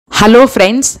Hello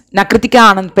friends, நான் கிருத்திகா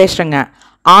ஆனந்த் பேசுறேங்க.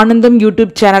 ஆனந்தம்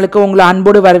யூடியூப் சேனலுக்கு உங்களை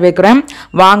அன்போடு வரவேற்கிறேன்.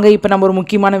 வாங்க இப்போ நம்ம ஒரு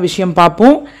முக்கியமான விஷயம்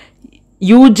பார்ப்போம்.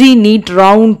 யூஜி நீட்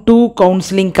ரவுண்ட் 2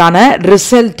 கவுன்சிலிங்கான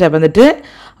ரிசல்ட்டை வந்துட்டு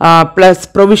ப்ளஸ்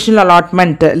ப்ரொவிஷனல்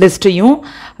அலாட்மெண்ட் லிஸ்ட்டையும்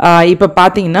இப்போ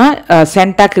பார்த்தீங்கன்னா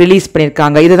CENTAC ரிலீஸ்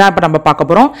பண்ணியிருக்காங்க. இதுதான் இப்போ நம்ம பார்க்க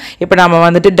போகிறோம். இப்போ நம்ம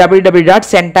வந்துட்டு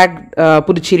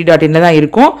www.centacpuducherry.in தான்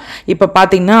இருக்கும். இப்போ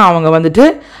பார்த்தீங்கன்னா அவங்க வந்துட்டு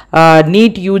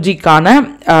நீட் யூஜிக்கான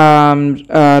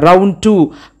ரவுண்ட் 2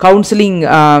 கவுன்சிலிங்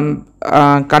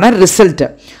கான ரிசல்ட்டு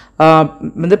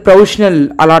வந்து ப்ரொவிஷனல்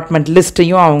அலாட்மெண்ட்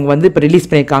லிஸ்ட்டையும் அவங்க வந்து இப்போ ரிலீஸ்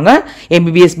பண்ணியிருக்காங்க.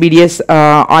 MBBS, BDS,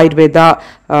 ஆயுர்வேதா,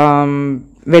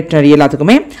 வெட்டினரி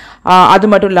எல்லாத்துக்குமே. அது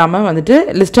மட்டும் இல்லாமல் வந்துட்டு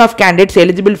list of candidates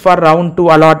eligible for round 2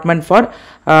 allotment for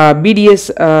BDS,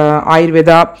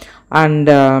 Ayurveda and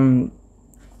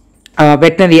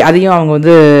veterinary அதையும் அவங்க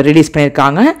வந்து ரிலீஸ்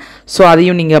பண்ணியிருக்காங்க. ஸோ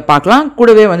அதையும் நீங்கள் பார்க்கலாம்.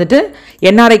 கூடவே வந்துட்டு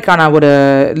NRIக்கான ஒரு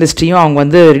லிஸ்ட்டையும் அவங்க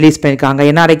வந்து ரிலீஸ் பண்ணியிருக்காங்க.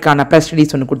 NRIக்கான ப்ரெஸ்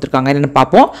ரிலீஸ் ஒன்று கொடுத்துருக்காங்க. என்னென்னு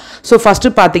பார்ப்போம். ஸோ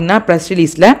ஃபஸ்ட்டு பார்த்தீங்கன்னா press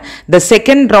ரிலீஸில் the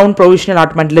second round provisional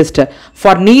allotment list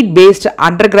for NEET paste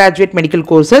under graduate medical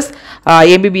courses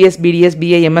MBBS, BDS,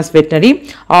 BA, MS veterinary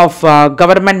of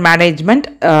government management,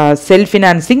 self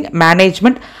financing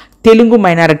management, Telugu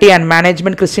minority and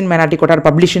management Christian minority quota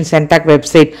published in CENTAC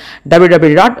website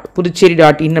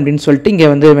www.puducherry.in அப்படின்னு சொல்லிட்டு இங்கே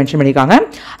வந்து mention பண்ணியிருக்காங்க.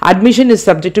 Admission is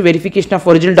subject to verification of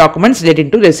original documents relating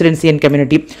to residency and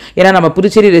community. ஏன்னா நம்ம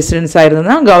புதுச்சேரி ரெசிடென்ஸாக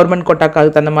இருந்ததுன்னா government கோட்டாக்கு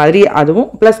அதுக்கு தகுந்த மாதிரி அதுவும்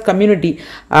ப்ளஸ் கம்யூனிட்டி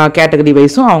கேட்டகரி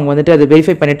வைஸும் அவங்க வந்துட்டு அதை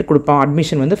வெரிஃபை பண்ணிட்டு கொடுப்போம்.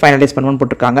 அட்மிஷன் வந்து ஃபைனலைஸ் பண்ணுவோன்னு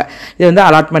போட்டிருக்காங்க. இது வந்து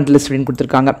அலாட்மெண்ட் லிஸ்ட் அப்படின்னு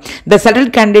கொடுத்துருக்காங்க. The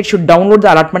settled candidate should download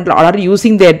the allotment order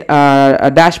using their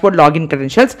dashboard login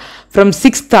credentials from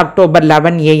 6th October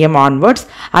 11 AM onwards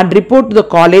and report to the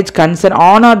college concerned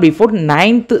on or before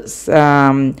 9th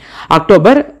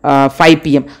October 5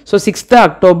 PM. So 6th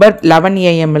October 11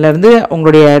 AM ல இருந்து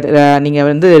உங்களுடைய நீங்க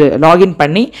வந்து login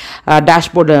பண்ணி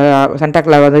dashboard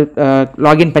CENTACல வந்து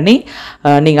login பண்ணி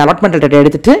நீங்க allotment letter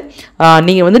எடுத்துட்டு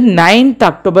நீங்க வந்து 9th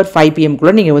October 5 PM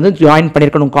குள்ள நீங்க வந்து ஜாயின்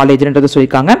பண்ணிருக்கணும் காலேஜ்ன்றத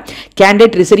சொல்லிருக்காங்க.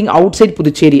 Candidate residing out side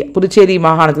Puducherry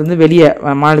மாகாணத்திலிருந்து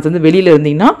மாநிலத்திலிருந்து வெளியில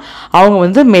இருந்தீங்கன்னா அவங்க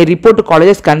வந்து மே report to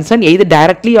colleges concern either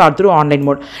directly R through online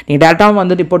mode. நீங்கள் டேரெக்டாக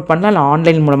வந்து ரிப்போர்ட் பண்ணலாம், இல்லை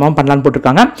ஆன்லைன் மூலமாக பண்ணலான்னு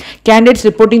போட்டிருக்காங்க. Candidates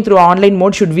reporting through online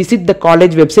mode should visit the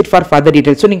college website for further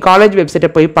details. So நீங்கள் காலேஜ்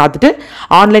வெப்சைட்டை போய் பார்த்துட்டு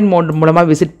ஆன்லைன் மோட் மூலமாக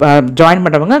ஜாயின்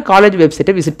பண்ணுறவங்க காலேஜ்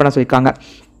வெப்சைட்டை விசிட் பண்ண சொல்லியிருக்காங்க.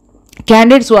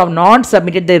 Candidates who have not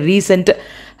submitted the recent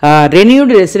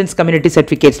renewed residence community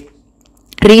certificates,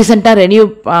 ரீசெண்டாக ரெனியூ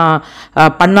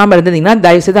பண்ணாமல் இருந்தீங்கன்னா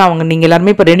தயவுசெய்து நீங்கள்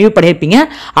எல்லாருமே இப்போ ரெனியூ பண்ணியிருப்பீங்க.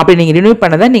 அப்படி நீங்கள் ரெனியூ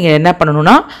பண்ணதை நீங்கள் என்ன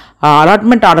பண்ணணும்னா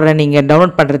அலாட்மெண்ட் ஆர்டரை நீங்கள்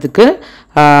டவுன்லோட் பண்ணுறதுக்கு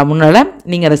முன்னால்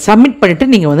நீங்கள் அதை சப்மிட் பண்ணிவிட்டு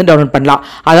நீங்கள் வந்து டவுன்லோட் பண்ணலாம்.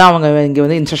 அதான் அவங்க இங்கே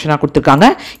வந்து இன்ஸ்ட்ரக்ஷனாக கொடுத்துருக்காங்க.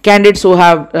 Candidates who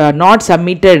have not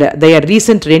submitted their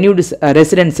recent renewed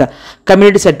residence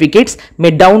community certificates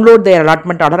may download their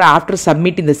allotment order after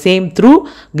submitting the same through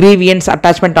grievance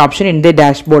attachment option in their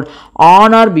dashboard on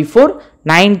or before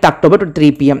 9th October to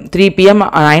 3 PM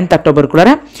 9th October குள்ளார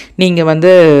நீங்கள்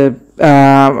வந்து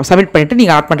submit பண்ணிவிட்டு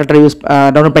நீங்கள் allotment letter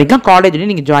download பண்ணிக்கலாம்.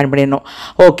 காலேஜ்லேயும் நீங்கள் join பண்ணிடணும்.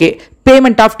 Okay,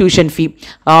 payment of tuition fee.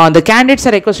 The candidates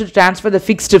R requested to transfer the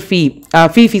fixed fee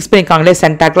fix பண்ணியிருக்காங்களே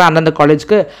CENTACல அந்தந்த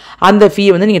காலேஜுக்கு அந்த ஃபீ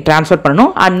வந்து நீங்கள் ட்ரான்ஸ்ஃபர்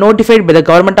பண்ணணும். And notified by the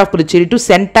government of Puducherry to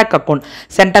CENTAC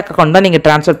account தான் நீங்கள்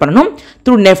ட்ரான்ஸ்ஃபர் பண்ணணும்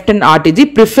through NEFT and RTG,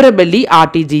 preferably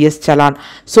RTGS challan.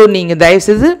 So நீங்கள்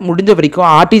தயவுசெய்து முடிஞ்ச வரைக்கும்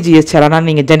RTGS சலானாக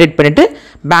நீங்கள் ஜென்ரேட் பண்ணிவிட்டு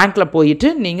பேங்க்கில் போயிட்டு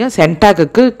நீங்கள்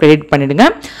CENTACக்கு கிரெடிட் பண்ணிவிடுங்க.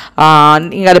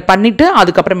 நீங்கள் அதை பண்ணிவிட்டு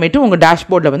அதுக்கப்புறமேட்டு உங்கள்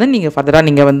டேஷ்போர்டில் வந்து நீங்கள் ஃபர்தராக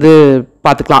நீங்கள் வந்து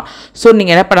பார்த்துக்கலாம். ஸோ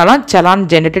நீங்கள் என்ன பண்ணலாம், challan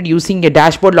generated using a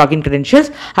dashboard login credentials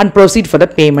and proceed for the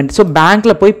payment. So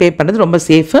பேங்க்கில் போய் பே பண்ணுறது ரொம்ப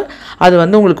சேஃபு. அது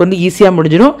வந்து உங்களுக்கு வந்து ஈஸியாக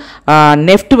முடிஞ்சிடும்.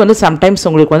 நெஃப்ட் வந்து சம்டைம்ஸ்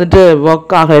உங்களுக்கு வந்துட்டு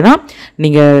ஒர்க் ஆகலைன்னா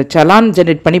நீங்கள் சலான்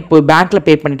ஜென்ரேட் பண்ணி பேங்க்கில்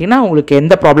பே பண்ணிட்டீங்கன்னா உங்களுக்கு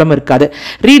எந்த ப்ராப்ளமும் இருக்காது.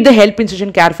 Read the help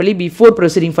instruction carefully before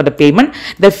proceeding for the payment.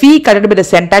 The fee collected by the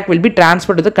CENTAC will be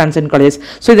transfer to the concern college.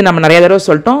 So இது நம்ம நிறைய தடவை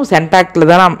சொல்லிட்டோம்.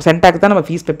 CENTAC தான் நம்ம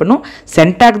ஃபீஸ் பே பண்ணணும்.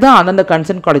 CENTAC தான் அந்தந்த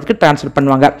கன்சர்ன் காலேஜுக்கு ட்ரான்ஸ்ஃபர்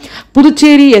பண்ணுவாங்க.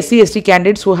 Puducherry SC/ST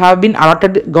candidates who have been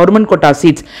allotted government quota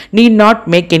seats need not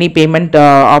make any payment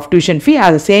of tuition fee,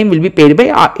 as the same will be paid by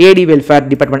AD welfare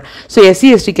department. So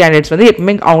SC/ST candidates வந்து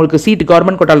எப்பவுமே அவங்களுக்கு seat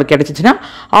government கோட்டாவில் கிடைச்சிச்சுன்னா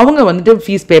அவங்க வந்துட்டு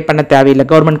fees pay பண்ண தேவையில்லை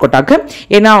government கோட்டாக்கு.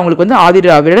 ஏன்னா அவங்களுக்கு வந்து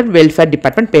ஆதிர வெல்ஃபேர்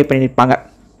டிபார்ட்மெண்ட் பே பண்ணியிருப்பாங்க.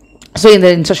 ஸோ இந்த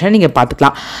இன்ஸ்ட்ரக்ஷனை நீங்கள்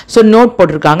பார்த்துக்கலாம். ஸோ நோட்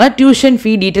போட்டிருக்காங்க, tuition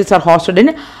fee details R hosted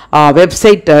இன்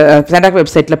வெப்சைட் CENTAC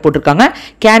வெப்சைட்டில் போட்டிருக்காங்க.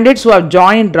 Candidates who have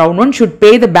joined round 1 should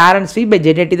pay the balance fee by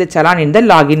generating the challan in the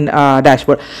login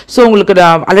dashboard. So உங்களுக்கு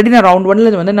already நான் round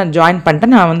 1ல் வந்து நான் ஜாயின்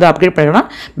பண்ணிட்டேன், நான் வந்து அப்கிரேட் பண்ணிக்கிறேன்.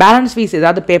 பேலன்ஸ் ஃபீஸ்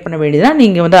ஏதாவது பே பண்ண வேண்டியதுனா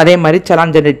நீங்கள் வந்து அதே மாதிரி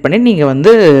சலான் ஜென்ரேட் பண்ணி நீங்கள்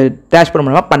வந்து டேஷ்போர்ட்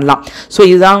மூலமாக பண்ணலாம். ஸோ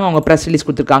இதுதான் அவங்க ப்ரெஸ் ரிலீஸ்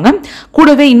கொடுத்துருக்காங்க.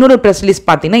 கூடவே இன்னொரு ப்ரெஸ் ரிலீஸ்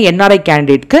பார்த்தீங்கன்னா NRI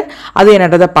கேண்டிடேட்க்கு அது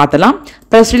என்னன்றதை பார்த்தலாம்.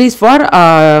 Press release for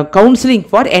counselling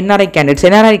for NRI candidates.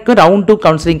 NRIக்கு round 2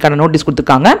 கவுன்சிலிங்கான notice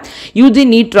கொடுத்துருக்காங்க. UG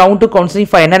NEET round 2 counselling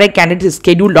for NRI candidates is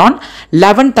scheduled on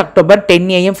 11th October 10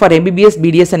 AM for MBBS,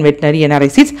 BDS and veterinary NRI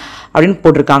seats அப்படின்னு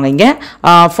போட்டிருக்காங்க. இங்கே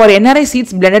for NRI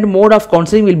seats blended mode of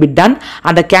counseling will be done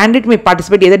and the candidate may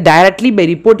participate either directly by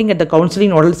reporting at the counseling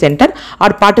nodal center or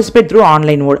participate through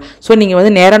online mode. So நீங்கள்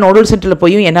வந்து நேராக nodal சென்டரில்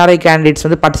போய் NRI candidates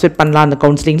வந்து participate பண்ணலாம் அந்த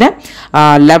கவுன்சிலிங்கில்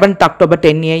 11th October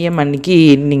 10 AM அன்னைக்கு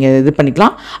நீங்கள் இது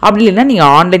பண்ணிக்கலாம். அப்படி இல்லைன்னா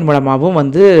நீங்கள் ஆன்லைன் மூலமாகவும்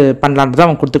வந்து பண்ணலான்றது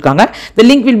அவங்க கொடுத்துருக்காங்க. The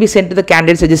link will be sent to the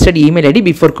candidates registered email ID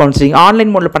before counseling.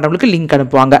 Online மோடில் பண்ணுறவங்களுக்கு லிங்க்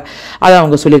அனுப்புவாங்க, அதை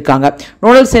அவங்க சொல்லியிருக்காங்க.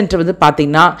 நோடல் சென்டர் வந்து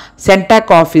பார்த்தீங்கன்னா CENTAC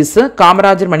ஆஃபீஸ்,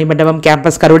 காமராஜர் மணிமண்டபம்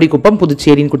கேம்பஸ், கருவடிக்குப்பம்,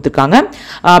 புதுச்சேரின்னு கொடுத்துருக்காங்க.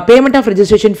 Payment of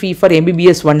registration fee for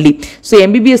MBBS only. So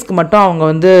MBBSக்கு மட்டும் அவங்க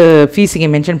வந்து ஃபீஸ்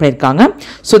இங்கே மென்ஷன் பண்ணியிருக்காங்க.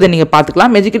 ஸோ இதை நீங்கள்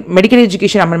பார்த்துக்கலாம். மெடிக்கல்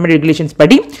எஜுகேஷன் அமெண்ட்மெண்ட் ரெகுலேஷன்ஸ்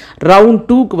படி ரவுண்ட்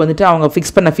 2க்கு வந்துட்டு அவங்க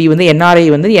ஃபிக்ஸ் பண்ண ஃபீ வந்து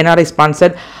NRI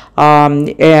ஸ்பான்சர்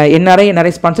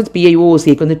NRI sponsors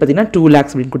PIOOCக்கு வந்து பார்த்தீங்கன்னா 2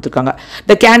 lakhs அப்படின்னு கொடுத்துருக்காங்க.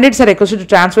 The candidates are requested to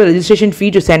transfer registration fee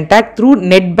to CENTAC through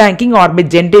net banking or by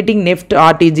generating NEFT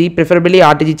RTG, preferably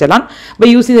RTG challan, by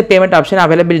using the payment option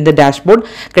available in the dashboard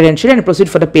credential and proceed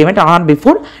for the payment on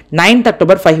before 9th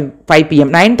October 5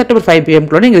 PM. 9th October 5 PM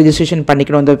குள்ள நீங்கள் registration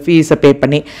பண்ணிக்கணும், அந்த ஃபீஸை பே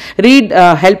பண்ணி. Read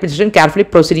help instruction carefully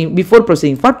before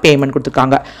proceeding for payment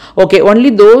கொடுத்துருக்காங்க. Okay,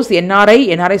 only those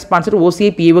NRI sponsored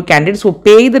OCA PIO candidates who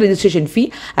pay the registration fee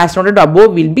as noted above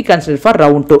will be considered for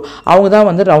round 2. அவங்க தான்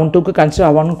வந்து round 2க்கு consider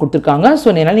ஆவாங்கன்னு கொடுத்துருக்காங்க. So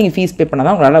என்னால் நீங்கள் fees pay பண்ணால்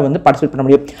தான் உங்களால் வந்து பார்ட்டிசிபேட் பண்ண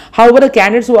முடியும். However, the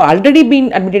candidates who already been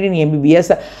admitted in MBBS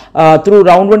through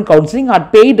round 1 counseling or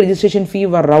paid registration fee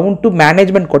for round 2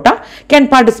 management quota can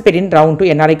participate in round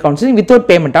 2 NRI counseling without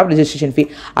payment of registration fee.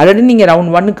 Already நீங்கள்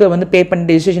round 1க்கு வந்து பே பண்ணி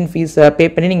registration fees pay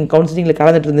பண்ணி நீங்கள் கவுன்சிலிங்கில்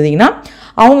கலந்துட்டு இருந்தீங்கன்னா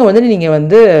அவங்க வந்து நீங்கள்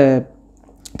வந்து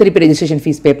திருப்பி ரெஜிஸ்ட்ரேஷன்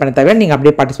ஃபீஸ் பே பண்ண தவிர நீங்கள்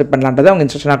அப்படியே பார்ட்டிசிபேட் பண்ணலான்றதை அவங்க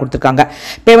இன்ஸ்ட்ரக்ஷனாக கொடுத்துருக்காங்க.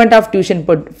 பேமெண்ட் ஆஃப் டியூஷன்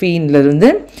ஃபீலேருந்து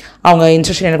அவங்க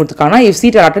இன்ஸ்ட்ரக்ஷன் என்ன கொடுத்துருக்காங்கன்னா, if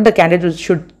seat allotted, the candidate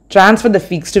should transfer the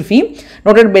fixed fee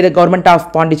noted by the government of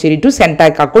Pondicherry to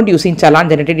CENTAC account using challan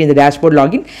generated in the dashboard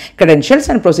login credentials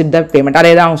and proceed the payment.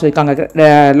 அதே தான் அவங்க சொல்லியிருக்காங்க.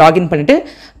 Login பண்ணிவிட்டு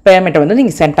பேமெண்ட்டை வந்து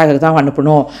நீங்கள் CENTAC தான்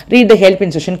அனுப்பணும். Read the help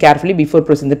instruction carefully before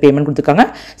processing the payment கொடுத்துருக்காங்க.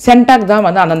 CENTAC தான்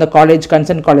வந்து அந்தந்த காலேஜ்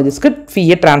கன்சர்ன் காலேஜஸ்க்கு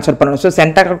ஃபீயை ட்ரான்ஸ்ஃபர் பண்ணணும். ஸோ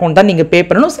CENTAC அக்கௌண்ட் தான் நீங்கள் பே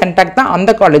பண்ணணும். CENTAC தான்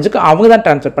அந்த காலேஜுக்கு அவங்க தான்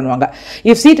ட்ரான்ஸ்ஃபர் பண்ணுவாங்க.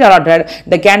 If seat allotted,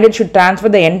 the candidate should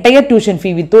transfer the entire tuition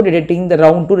fee without deducting the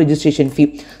round 2 registration fee.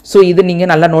 So இது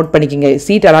நீங்கள் நல்லா நோட் பண்ணிக்கிங்க.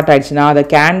 சீட் allot ஆயிடுச்சுன்னா the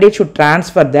candidate should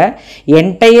transfer the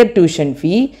entire tuition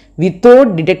fee without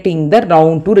deducting the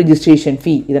round 2 registration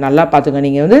fee. இதை நல்லா பார்த்துங்க.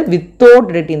 நீங்கள் வந்து without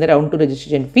deducting the round 2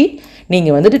 registration fee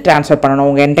நீங்கள் வந்துட்டு ட்ரான்ஸ்ஃபர் பண்ணணும்.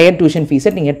 உங்கள் என்டையர் டியூஷன்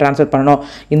ஃபீஸை நீங்கள் ட்ரான்ஸ்ஃபர் பண்ணணும்.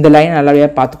 இந்த லைன் நல்லாவே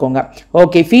பார்த்துக்கோங்க.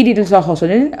 Okay, fee details of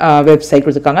ஹாஸ்டலின் website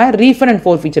கொடுத்துருக்காங்க. ரீஃபண்ட் அண்ட்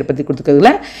ஃபோர் ஃபீச்சர் பற்றி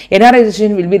கொடுத்துருக்கிறதுல NRI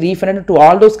registration will be refunded to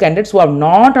all those candidates who have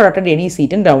not allotted any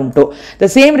seat in round 2. The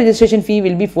same registration fee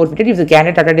will be forfeited if the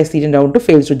candidate allotted a seat in round 2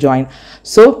 fails to join.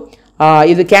 So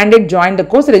if the candidate join the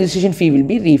course, the registration fee will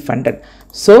be refunded.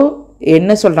 So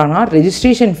என்ன சொல்கிறாங்கன்னா,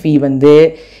 registration ஃபீ வந்து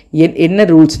என்ன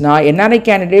ரூல்ஸ்னால், NRI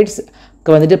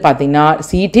கேண்டிடேட்ஸ்க்கு வந்துட்டு பார்த்தீங்கன்னா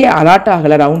சீட்டே allot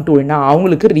ஆகலை round 2னா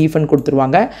அவங்களுக்கு refund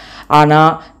கொடுத்துருவாங்க. ஆனால்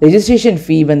ரெஜிஸ்ட்ரேஷன்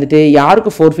ஃபீ வந்துட்டு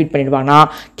யாருக்கு ஃபோர்ஃபிட் பண்ணிடுவாங்கன்னா,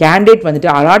 கேண்டிடேட் வந்துட்டு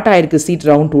அலாட் ஆகிருக்கு சீட்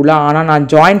ரவுண்ட் 2ல், ஆனால் நான்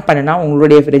ஜாயின் பண்ணேன்னா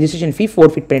உங்களுடைய ரெஜிஸ்ட்ரேஷன் ஃபீ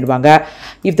ஃபோர்ஃபிட் பண்ணிடுவாங்க.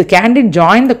 If the candidate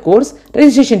join the course,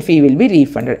 registration fee will be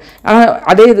refunded.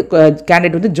 அதே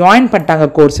கேண்டிடேட் வந்து ஜாயின் பண்ணிட்டாங்க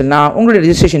கோர்ஸ்னா உங்களுடைய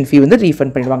ரெஜிஸ்ட்ரேஷன் ஃபீ வந்து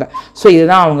ரீஃபண்ட் பண்ணிடுவாங்க. ஸோ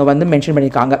இதுதான் அவங்க வந்து மென்ஷன்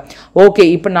பண்ணியிருக்காங்க. ஓகே,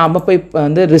 இப்போ நம்ம போய்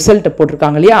வந்து ரிசல்ட்டை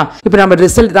போட்டிருக்காங்க இல்லையா, இப்போ நம்ம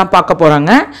ரிசல்ட் தான் பார்க்க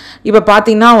போகிறாங்க. இப்போ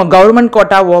பார்த்தீங்கன்னா அவங்க government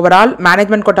quota overall,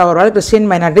 management quota overall, Christian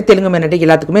minority, Telugu minority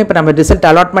எல்லாத்துக்குமே இப்போ நம்ம ரிசல்ட்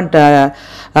அலாட்மெண்ட்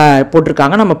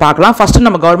போட்டிருக்காங்க. நம்ம பார்க்கலாம். ஃபஸ்ட்டு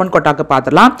நம்ம கவர்மெண்ட் கோட்டாக்கு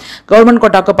பார்த்துலாம். கவர்மெண்ட்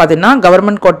கோட்டாக்கு பார்த்தீங்கன்னா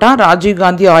government quota Rajiv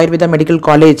Gandhi Ayurveda medical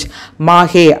college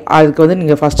Mahe, அதுக்கு வந்து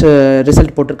நீங்கள் ஃபஸ்ட்டு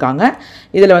ரிசல்ட் போட்டிருக்காங்க.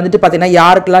 இதில் வந்துட்டு பார்த்தீங்கன்னா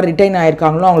யாருக்கெல்லாம் ரிட்டைன்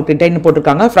ஆகிருக்காங்களோ அவங்களுக்கு ரிட்டைன்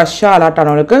போட்டிருக்காங்க. ஃப்ரெஷ்ஷாக அலாட்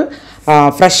ஆனவங்களுக்கு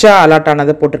ஃப்ரெஷ்ஷாக அலாட்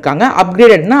ஆனதை போட்டிருக்காங்க.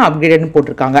 அப்கிரேடட்னா அப்கிரேடட்னு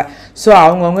போட்டிருக்காங்க. ஸோ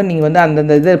அவங்கவுங்க நீங்கள் வந்து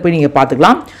அந்தந்த இதை போய் நீங்கள்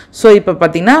பார்த்துக்கலாம். ஸோ இப்போ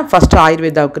பார்த்தீங்கன்னா ஃபஸ்ட்டு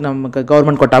ஆயுர்வேதாவுக்கு நமக்கு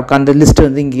கவர்மெண்ட் கோட்டாவுக்கு அந்த லிஸ்ட்டு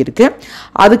வந்து இங்கே இருக்குது.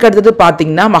 அதுக்கு அடுத்தது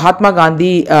பார்த்தீங்கன்னா மகாத்மா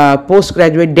காந்தி போஸ்ட்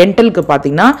கிராஜுவேட் டென்டலுக்கு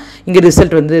பார்த்தீங்கன்னா இங்கே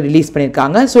ரிசல்ட் வந்து ரிலீஸ்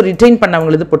பண்ணியிருக்காங்க. ஸோ ரிட்டைன்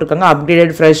பண்ணவங்களுக்கு போட்டிருக்காங்க,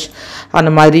 அப்கிரேடட் ஃப்ரெஷ்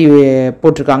அந்த மாதிரி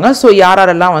போட்டிருக்காங்க. ஸோ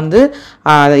யாரெல்லாம் வந்து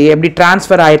எப்படி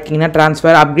ட்ரான்ஸ்ஃபர் ஆகிருக்கீங்கன்னா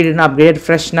ட்ரான்ஸ்ஃபர், அப்கிரேட்னா அப்கிரேட்,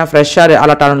 ஃப்ரெஷ்னா ஃப்ரெஷ்ஷாக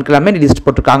அலாட் ஆனவங்களுக்கு எல்லாமே லிஸ்ட்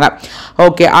போட்டிருக்காங்க.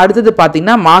 ஓகே, அடுத்தது அடுத்தது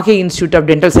பார்த்தீங்கன்னா மாஹே இன்ஸ்டியூட் ஆஃப்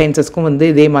டென்டல் சயின்சஸ்க்கும் வந்து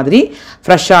இதே மாதிரி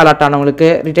ஃப்ரெஷ்ஷாக அலாட் ஆனவங்களுக்கு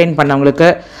ரிட்டைன் பண்ணவங்களுக்கு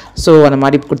ஸோ அந்த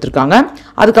மாதிரி கொடுத்துருக்காங்க.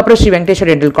 அதுக்கப்புறம் ஸ்ரீ வெங்கடேஸ்வரா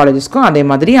டென்டல் காலேஜஸ்க்கும் அதே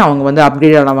மாதிரி அவங்க வந்து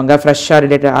அப்கிரேட் ஆனவங்க, ஃப்ரெஷ்ஷாக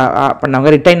ரிலேட்டட்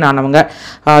பண்ணவங்க, ரிட்டைன் ஆனவங்க,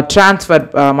 ட்ரான்ஸ்ஃபர்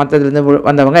மற்றதுலேருந்து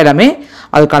வந்தவங்க எல்லாமே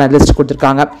அதுக்கான லிஸ்ட்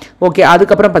கொடுத்துருக்காங்க. ஓகே,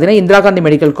 அதுக்கப்புறம் பார்த்தீங்கன்னா இந்திரா காந்தி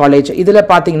மெடிக்கல் காலேஜ் இதில்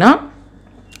பார்த்தீங்கன்னா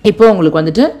இப்போ உங்களுக்கு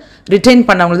வந்துட்டு ரிட்டைன்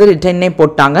பண்ணவங்களுக்கு ரிட்டைனே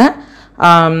போட்டாங்க.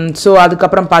 ஸோ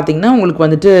அதுக்கப்புறம் பார்த்தீங்கன்னா உங்களுக்கு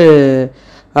வந்துட்டு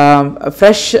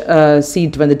ஃப்ரெஷ்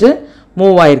சீட் வந்துட்டு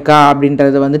மூவ் ஆயிருக்கா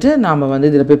அப்படின்றது வந்துட்டு நாம் வந்து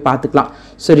இதில் போய் பார்த்துக்கலாம்.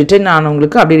 ஸோ ரிட்டைன்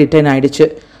ஆனவங்களுக்கு அப்படியே ரிட்டைன் ஆகிடுச்சு.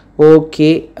 ஓகே,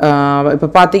 இப்போ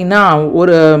பார்த்தீங்கன்னா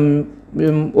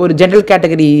ஒரு ஜென்ரல்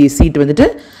கேட்டகரி சீட் வந்துட்டு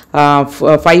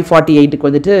 548க்கு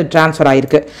வந்துட்டு ட்ரான்ஸ்ஃபர்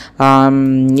ஆகிருக்கு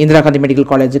இந்திரா காந்தி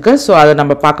மெடிக்கல் காலேஜுக்கு. ஸோ அதை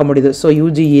நம்ம பார்க்க முடியுது. ஸோ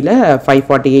யூஜியில்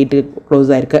 548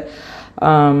 க்ளோஸ் ஆகிருக்கு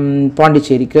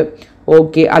பாண்டிச்சேரிக்கு.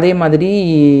 ஓகே, அதே மாதிரி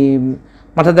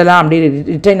மற்றதெல்லாம் அப்படியே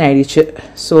ரிட்டைன் ஆகிடுச்சு.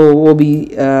 ஸோ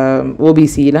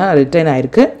ஓபிசிலாம் ரிட்டைன்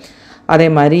ஆகிருக்கு. அதே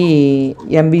மாதிரி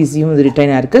எம்பிசியும் இது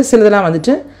ரிட்டைன் ஆகிருக்கு. சிலதெல்லாம்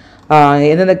வந்துட்டு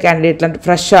எந்தெந்த கேண்டிடேட்லாம்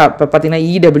ஃப்ரெஷ்ஷாக இப்போ பார்த்திங்கன்னா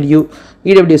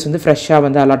இடபிள்யூஎஸ் வந்து ஃப்ரெஷ்ஷாக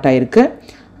வந்து அலாட் ஆகிருக்கு.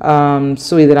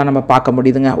 ஸோ இதெல்லாம் நம்ம பார்க்க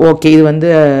முடியுதுங்க. ஓகே, இது வந்து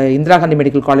இந்திரா காந்தி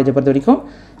மெடிக்கல் காலேஜை பொறுத்த வரைக்கும்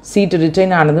சீட்டு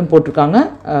ரிட்டைன் ஆனதும் போட்டிருக்காங்க.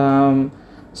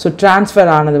 ஸோ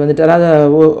ட்ரான்ஸ்ஃபர் ஆனது வந்துட்டு அதாவது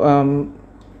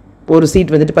ஒரு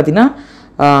சீட் வந்துட்டு பார்த்திங்கன்னா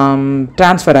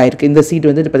ட்ரான்ஸ்ஃபர் ஆகிருக்கு. இந்த சீட்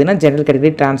வந்துட்டு பார்த்திங்கன்னா ஜென்ரல்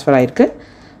கேட்டகரி ட்ரான்ஸ்ஃபர் ஆகிருக்கு.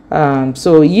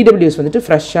 ஸோ இடபிள்யூஎஸ் வந்துட்டு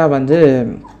ஃப்ரெஷ்ஷாக வந்து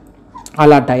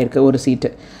அலாட் ஆகிருக்கு ஒரு சீட்டு.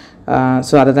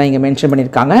 ஸோ அதை தான் இங்கே மென்ஷன்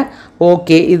பண்ணியிருக்காங்க.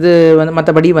 ஓகே, இது வந்து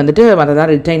மற்றபடி வந்துட்டு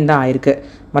மற்றதான் ரிட்டைன் தான் ஆகிருக்கு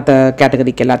மற்ற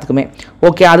கேட்டகரிக்கு எல்லாத்துக்குமே.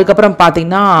 ஓகே, அதுக்கப்புறம்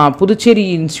பார்த்திங்கன்னா Puducherry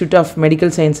institute of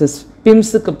medical sciences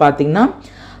பிம்ஸுக்கு பார்த்திங்கன்னா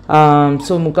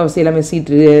ஸோ முக்கால்வாசி எல்லாமே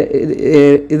சீட்டு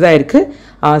இதாக இருக்குது.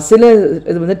 சில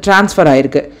இது வந்து ட்ரான்ஸ்ஃபர்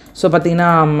ஆகிருக்கு. ஸோ பார்த்திங்கன்னா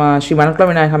ஸ்ரீ மணக்குளா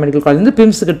விநாயகா மெடிக்கல் காலேஜ் வந்து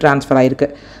பிம்ஸுக்கு ட்ரான்ஸ்ஃபர் ஆகிருக்கு.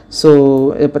 ஸோ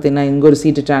பார்த்திங்கன்னா இங்கே ஒரு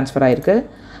சீட்டு ட்ரான்ஸ்ஃபர் ஆகிருக்கு.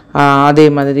 அதே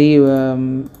மாதிரி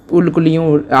உள்ளுக்குள்ளேயும்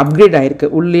அப்கிரேட் ஆகிருக்கு.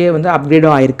 உள்ளே வந்து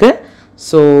அப்கிரேடும் ஆகிருக்கு.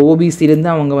 ஸோ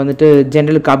ஓபிசிலேருந்து அவங்க வந்துட்டு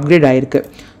ஜென்ரலுக்கு அப்கிரேட் ஆகிருக்கு.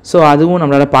 ஸோ அதுவும்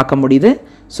நம்மளால் பார்க்க முடியுது.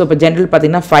 ஸோ இப்போ ஜென்ரல்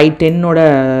பார்த்திங்கன்னா 510ஓட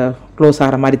க்ளோஸ்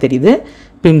ஆகிற மாதிரி தெரியுது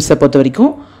பிம்ஸை பொறுத்த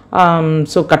வரைக்கும்.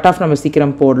 ஸோ கட் ஆஃப் நம்ம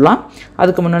சீக்கிரம் போடலாம்.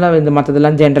 அதுக்கு முன்னால் இந்த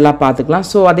மற்றதெல்லாம் ஜென்ரலாக பார்த்துக்கலாம்.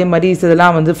 ஸோ அதே மாதிரி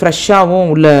இதெல்லாம் வந்து ஃப்ரெஷ்ஷாகவும்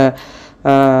உள்ள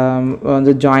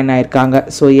வந்து ஜாயின் ஆகிருக்காங்க.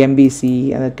 ஸோ எம்பிசி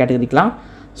அந்த கேட்டகரிக்கெலாம்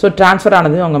ஸோ ட்ரான்ஸ்ஃபர்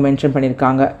ஆனதையும் அவங்க மென்ஷன்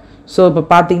பண்ணியிருக்காங்க. ஸோ இப்போ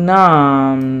பார்த்திங்கன்னா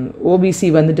ஓபிசி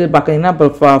வந்துட்டு பார்த்திங்கன்னா இப்போ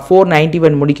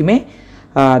 491 முடிக்குமே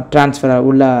ட்ரான்ஸ்ஃபர்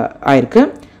உள்ள ஆயிருக்கு.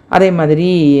 அதே மாதிரி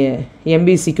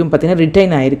எம்பிசிக்கும் பார்த்திங்கன்னா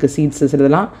ரிட்டைன் ஆகிருக்கு சீட்ஸு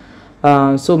சிலதெல்லாம்.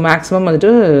 ஸோ மேக்ஸிமம்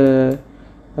வந்துட்டு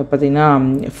பார்த்திங்கன்னா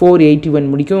 481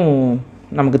 முடிக்கும்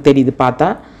நமக்கு தெரியுது பார்த்தா.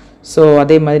 ஸோ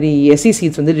அதே மாதிரி எஸ்சி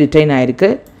சீட்ஸ் வந்து ரிட்டைன் ஆகிருக்கு.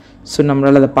 ஸோ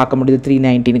நம்மளால் அதை பார்க்க முடியுது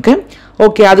 319க்கு.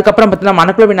 ஓகே, அதுக்கப்புறம் பார்த்தீங்கன்னா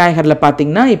மணக்குள விநாயகரில்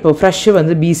பார்த்திங்கன்னா இப்போ ஃப்ரெஷ்ஷு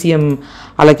வந்து பிசிஎம்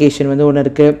அலோகேஷன் வந்து ஒன்று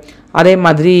இருக்குது. அதே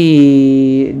மாதிரி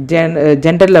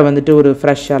ஜென்ரலில் வந்துட்டு ஒரு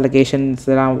ஃப்ரெஷ் அலோகேஷன்ஸ்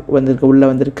எல்லாம் வந்துருக்கு உள்ளே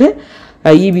வந்திருக்கு.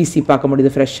 இபிசி பார்க்க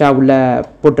முடியுது ஃப்ரெஷ்ஷாக உள்ளே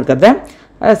போட்டிருக்கிறத.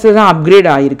 சிலதான் அப்கிரேட்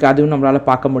ஆகிருக்கு, அதுவும் நம்மளால்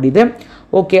பார்க்க முடியுது.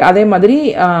 ஓகே, அதே மாதிரி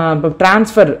இப்போ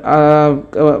ட்ரான்ஸ்ஃபர்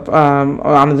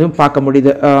ஆனதும் பார்க்க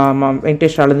முடியுது.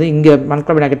 வெங்கடேஸ்வராலேருந்து இங்கே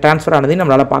மணக்குள விநாயகர் ட்ரான்ஸ்ஃபர் ஆனதையும்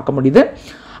நம்மளால் பார்க்க முடியுது.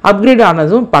 அப்கிரேட்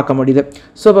ஆனதும் பார்க்க முடியுது.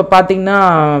 ஸோ இப்போ பார்த்திங்கன்னா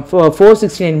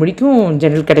 469 முடிக்கும்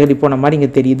ஜென்ரல் கேட்டகரி போன மாதிரி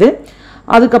இங்கே தெரியுது.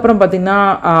 அதுக்கப்புறம் பார்த்திங்கன்னா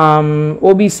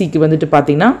ஓபிசிக்கு வந்துட்டு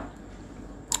பார்த்திங்கன்னா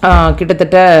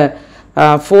கிட்டத்தட்ட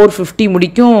 450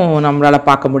 முடிக்கும் நம்மளால்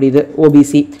பார்க்க முடியுது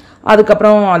ஓபிசி.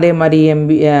 அதுக்கப்புறம் அதே மாதிரி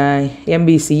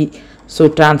எம்பிசி ஸோ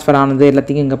ட்ரான்ஸ்ஃபர் ஆனது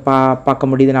எல்லாத்தையும் இங்கே பார்க்க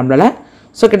முடியுது நம்மளால்.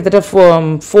 ஸோ கிட்டத்தட்ட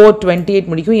 428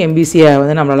 முடிக்கும் எம்பிசியை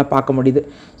வந்து நம்மளால் பார்க்க முடியுது.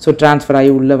 ஸோ ட்ரான்ஸ்ஃபர்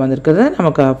ஆகி உள்ளே வந்திருக்கிறது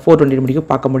நமக்கு 428 முடிக்கும்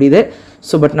பார்க்க முடியுது.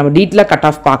 ஸோ பட் நம்ம டீட்டெயிலாக கட்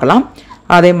ஆஃப் பார்க்கலாம்.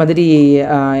 அதே மாதிரி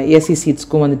எஸ்சி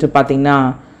சீட்ஸ்க்கும் வந்துட்டு பார்த்திங்கன்னா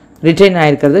ரிட்டைன்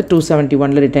ஆகிருக்கிறது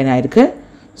 271 ரிட்டைன் ஆகிருக்கு.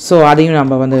 ஸோ அதையும்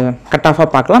நம்ம வந்து கட் ஆஃபாக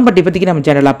பார்க்கலாம். பட் இப்போதைக்கு நம்ம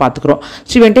ஜெனரலாக பார்த்துக்குறோம்.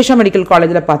 ஸ்ரீ வெங்கடேஸ்வரா மெடிக்கல்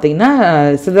காலேஜில் பார்த்திங்கன்னா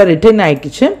சில ரிட்டைன்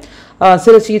ஆகிடுச்சு.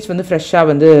 சில சீட்ஸ் வந்து ஃப்ரெஷ்ஷாக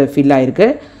வந்து ஃபில் ஆகிருக்கு.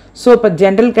 ஸோ இப்போ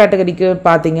ஜென்ரல் கேட்டகரிக்கு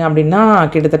பார்த்திங்க அப்படின்னா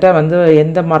கிட்டத்தட்ட வந்து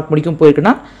எந்த மார்க் முடிக்கும்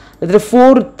போயிருக்குன்னா இதில்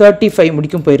 435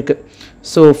 முடிக்கும் போயிருக்கு.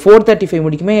 ஸோ 435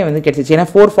 முடிக்குமே வந்து கிடச்சிச்சு. ஏன்னா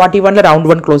 441 ரவுண்ட்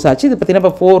 1 க்ளோஸ் ஆச்சு. இது பார்த்திங்கன்னா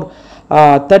இப்போ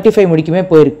 435 முடிக்குமே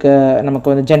போயிருக்கு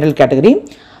நமக்கு வந்து ஜென்ரல் கேட்டகரி.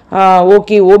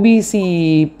 ஓகே, ஓபிசி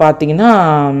பார்த்திங்கன்னா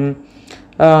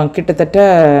கிட்டத்தட்ட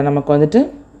நமக்கு வந்துட்டு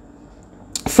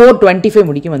 425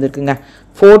 முடிக்கும் வந்திருக்குங்க.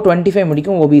 425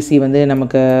 முடிக்கும் ஓபிசி வந்து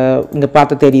நமக்கு இங்கே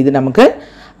பார்த்து தெரியுது. நமக்கு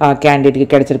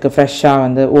கேண்டிடேட்டுக்கு கிடச்சிருக்கு ஃப்ரெஷ்ஷாக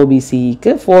வந்து ஓபிசிக்கு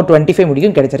 425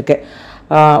 முடிக்கும் கிடச்சிருக்கு.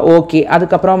 ஓகே,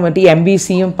 அதுக்கப்புறம் வந்துட்டு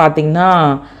எம்பிசியும் பார்த்திங்கன்னா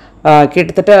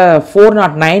கிட்டத்தட்ட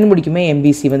 409 முடிக்குமே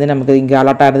எம்பிசி வந்து நமக்கு இங்கே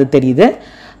அலாட் ஆகிறது தெரியுது.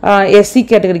 எஸ்சி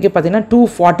கேட்டகரிக்கு பார்த்தீங்கன்னா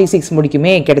 246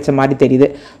 முடிக்குமே கிடைச்ச மாதிரி தெரியுது.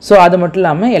 ஸோ அது மட்டும்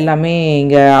இல்லாமல் எல்லாமே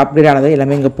இங்கே அப்டேட் ஆனது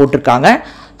எல்லாமே இங்கே போட்டிருக்காங்க.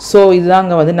 ஸோ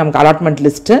இதுதாங்க வந்து நமக்கு அலாட்மெண்ட்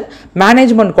லிஸ்ட்டு.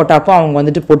 மேனேஜ்மெண்ட் கோட்டாக்கும் அவங்க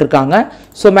வந்துட்டு போட்டிருக்காங்க.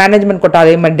 ஸோ மேனேஜ்மெண்ட் கோட்டா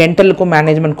அதே மாதிரி டென்டலுக்கும்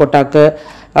மேனேஜ்மெண்ட் கோட்டாக்கு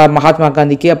மகாத்மா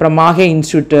காந்திக்கு, அப்புறம் மாஹே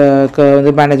இன்ஸ்டியூட்டுக்கு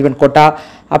வந்து மேனேஜ்மெண்ட் கோட்டா,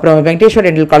 அப்புறம் வெங்கடேஸ்வரா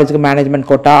டென்டல் காலேஜுக்கு மேனேஜ்மெண்ட்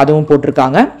கோட்டா அதுவும்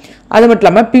போட்டிருக்காங்க. அது மட்டும்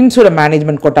இல்லாமல் பிம்ஸோட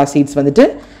மேனேஜ்மெண்ட் கோட்டா சீட்ஸ் வந்துட்டு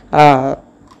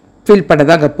ஃபில்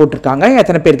பண்ணதாக அங்கே போட்டிருக்காங்க.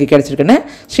 எத்தனை பேருக்கு கிடச்சிருக்குன்னு.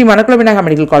 ஸ்ரீ மணக்குள விநாயகர்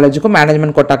மெடிக்கல் காலேஜுக்கும்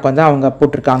மேனேஜ்மெண்ட் கோட்டாக்கு வந்து அவங்க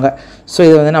போட்டிருக்காங்க. ஸோ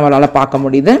இது வந்து நம்மளால் பார்க்க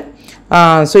முடியுது.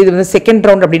 ஸோ இது வந்து செகண்ட்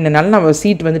ரவுண்ட் அப்படின்றனால நம்ம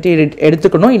சீட் வந்துட்டு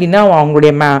எடுத்துக்கணும். இல்லைன்னா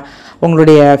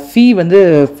உங்களுடைய ஃபீ வந்து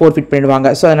ஃபோர்ஃபிட் பண்ணிடுவாங்க.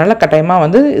 ஸோ அதனால் கட்டாயமாக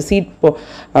வந்து சீட்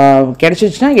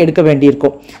கிடச்சிச்சுன்னா எடுக்க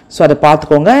வேண்டியிருக்கும். ஸோ அதை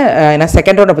பார்த்துக்கோங்க. ஏன்னா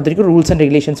செகண்ட் ரவுண்டை பொறுத்த வரைக்கும் ரூல்ஸ் அண்ட்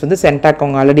ரெகுலேஷன்ஸ் வந்து சென்டாக்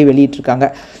அவங்க ஆல்ரெடி வெளியிட்டிருக்காங்க.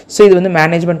 ஸோ இது வந்து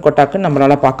மேனேஜ்மெண்ட் கோட்டாக்கு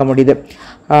நம்மளால் பார்க்க முடியுது.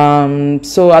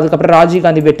 ஸோ அதுக்கப்புறம்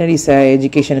ராஜீவ்காந்தி வெட்டினரி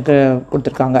எஜுகேஷனுக்கு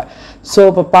கொடுத்துருக்காங்க. ஸோ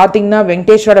இப்போ பார்த்தீங்கன்னா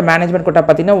வெங்கடேஸ்வரோட மேனேஜ்மெண்ட் கோட்டா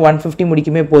பார்த்தீங்கன்னா 150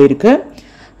 முடிக்குமே போயிருக்கு.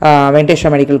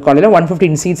 வெங்கடேஸ்வரா மெடிக்கல் காலேஜில்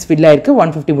 115 சீட்ஸ் ஃபில் ஆயிருக்கு.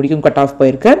 150 முடிக்கும் கட் ஆஃப்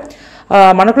போயிருக்கு.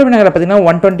 மணக்குள விநாயகரில் பார்த்தீங்கன்னா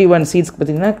 121 சீட்ஸ்க்கு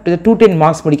பார்த்தீங்கன்னா 210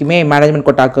 மார்க்ஸ் முடிக்குமே மேனேஜ்மெண்ட்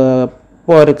கோட்டாக்கு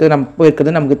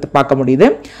போயிருக்குது நமக்கு பார்க்க முடியுது.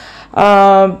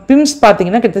 பிம்ஸ்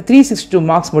பார்த்தீங்கன்னா கிட்டத்தட்ட 362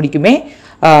 மார்க்ஸ் முடிக்குமே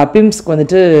பிம்ஸ்க்கு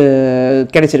வந்துட்டு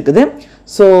கிடைச்சிருக்குது.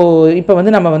 ஸோ இப்போ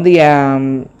வந்து நம்ம வந்து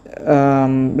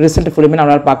ரிசல்ட் ஃபுல்லுமே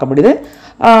நம்மளால் பார்க்க முடியுது.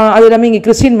 அது இல்லாமல் இங்கே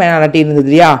கிறிஸ்டின் மைனாரிட்டி இருந்தது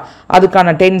இல்லையா,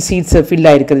 அதுக்கான 10 சீட்ஸ் ஃபில்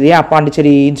ஆகிருக்குது இல்லையா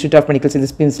Pondicherry institute of medical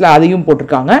sciences பிம்ஸில், அதையும்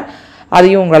போட்டிருக்காங்க.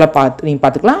 அதையும் உங்களால் நீங்கள்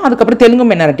பார்த்துக்கலாம். அதுக்கப்புறம் தெலுங்கு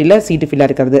மைனாரிட்டியில் சீட்டு ஃபில்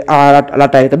ஆகிருக்கிறது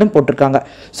அலாட் ஆகிருக்கிறதும் போட்டிருக்காங்க.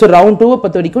 ஸோ ரவுண்ட் 2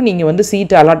 பொறுத்த வரைக்கும் நீங்கள் வந்து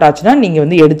சீட்டு அலாட் ஆச்சுன்னா நீங்கள்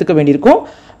வந்து எடுத்துக்க வேண்டியிருக்கும்.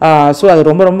 ஸோ அது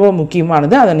ரொம்ப ரொம்ப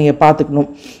முக்கியமானது, அதை நீங்கள்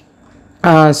பார்த்துக்கணும்.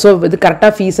 ஸோ இது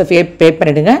கரெக்டாக ஃபீஸை பே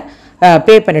பண்ணிவிடுங்க.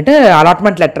 பே பண்ணிவிட்டு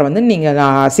அலாட்மெண்ட் லெட்டரை வந்து நீங்கள்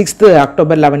 6th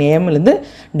அக்டோபர் 11 AM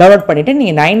டவுன்லோட் பண்ணிவிட்டு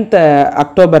நீங்கள் 9th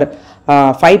அக்டோபர்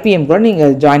 5 PM கூட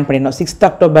நீங்கள் ஜாயின் பண்ணிடணும். 6th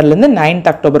அக்டோபர்லேருந்து 9th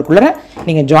அக்டோபருக்குள்ளே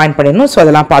நீங்கள் ஜாயின் பண்ணிடணும். ஸோ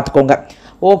அதெல்லாம் பார்த்துக்கோங்க.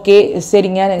 ஓகே,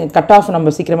 சரிங்க. கட் ஆஃப்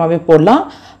நம்ம சீக்கிரமாகவே போடலாம்.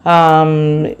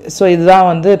 ஸோ இதுதான்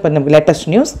வந்து இப்போ நமக்கு லேட்டஸ்ட்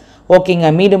நியூஸ். ஓகேங்க,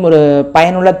 மீண்டும் ஒரு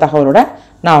பயனுள்ள தகவலோட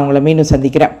நான் உங்களை மீண்டும்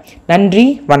சந்திக்கிறேன். நன்றி,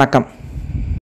 வணக்கம்.